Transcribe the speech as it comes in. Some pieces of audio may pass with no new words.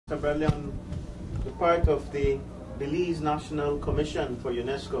Bradley, on the part of the Belize National Commission for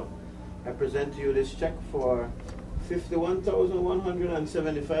UNESCO, I present to you this check for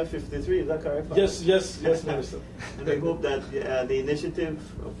 $51,175.53. Is that correct? Yes, Minister. And we hope that the initiative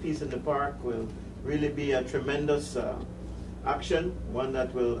of Peace in the Park will really be a tremendous action, one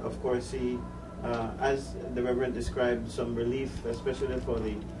that will, of course, see, as the Reverend described, some relief, especially for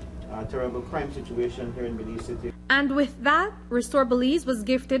the terrible crime situation here in Belize City. And with that, Restore Belize was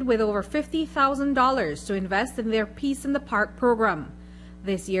gifted with over $50,000 to invest in their Peace in the Park program.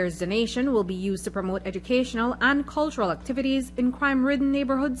 This year's donation will be used to promote educational and cultural activities in crime-ridden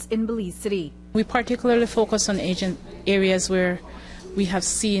neighborhoods in Belize City. We particularly focus on areas where we have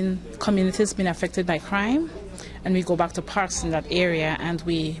seen communities being affected by crime, and we go back to parks in that area and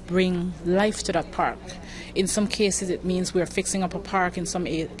we bring life to that park. In some cases it means we're fixing up a park. In some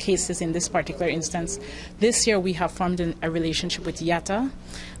cases, in this particular instance, this year we have formed a relationship with Yatta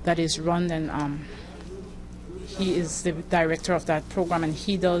that is run, and he is the director of that program, and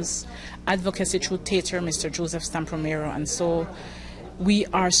he does advocacy through Tater, Mr. Joseph Stampromero. And so we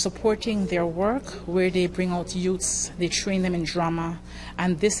are supporting their work where they bring out youths, they train them in drama,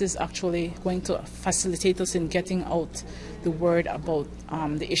 and this is actually going to facilitate us in getting out the word about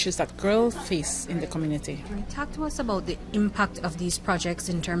the issues that girls face in the community. Talk to us about the impact of these projects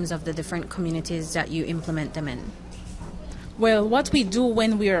in terms of the different communities that you implement them in. Well, what we do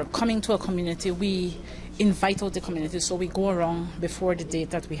when we are coming to a community, we invite out the community. So we go around before the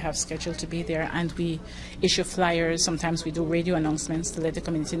date that we have scheduled to be there, and we issue flyers. Sometimes we do radio announcements to let the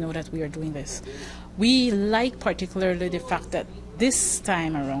community know that we are doing this. We like particularly the fact that this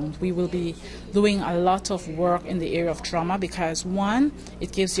time around we will be doing a lot of work in the area of trauma, because one,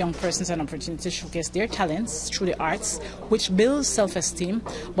 it gives young persons an opportunity to showcase their talents through the arts, which builds self-esteem,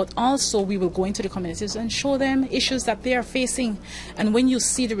 but also we will go into the communities and show them issues that they are facing. And when you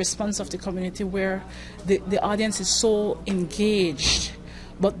see the response of the community where the audience is so engaged,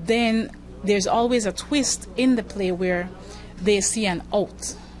 but then there's always a twist in the play where they see an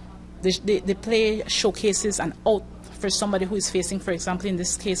out. The play showcases an out for somebody who is facing, for example, in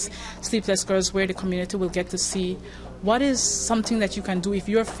this case, Sleepless Girls, where the community will get to see what is something that you can do if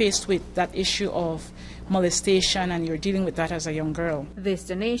you're faced with that issue of molestation and you're dealing with that as a young girl. This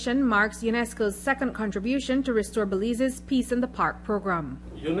donation marks UNESCO's second contribution to Restore Belize's Peace in the Park program.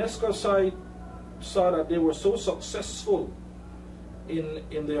 UNESCO saw that they were so successful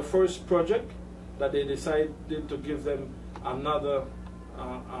in their first project that they decided to give them another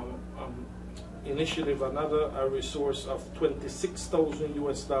initiative, another resource of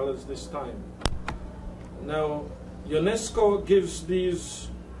 $26,000 this time. Now, UNESCO gives these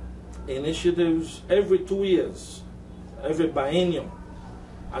initiatives every 2 years, every biennium.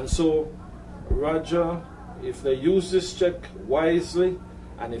 And so, Roger, if they use this check wisely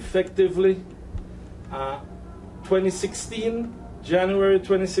and effectively, January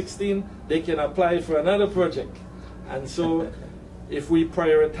 2016, they can apply for another project. And so, if we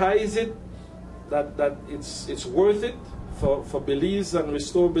prioritize it, that it's worth it for Belize and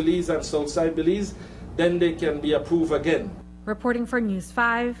Restore Belize and Southside Belize, then they can be approved again. Reporting for News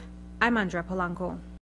 5, I'm Andrea Polanco.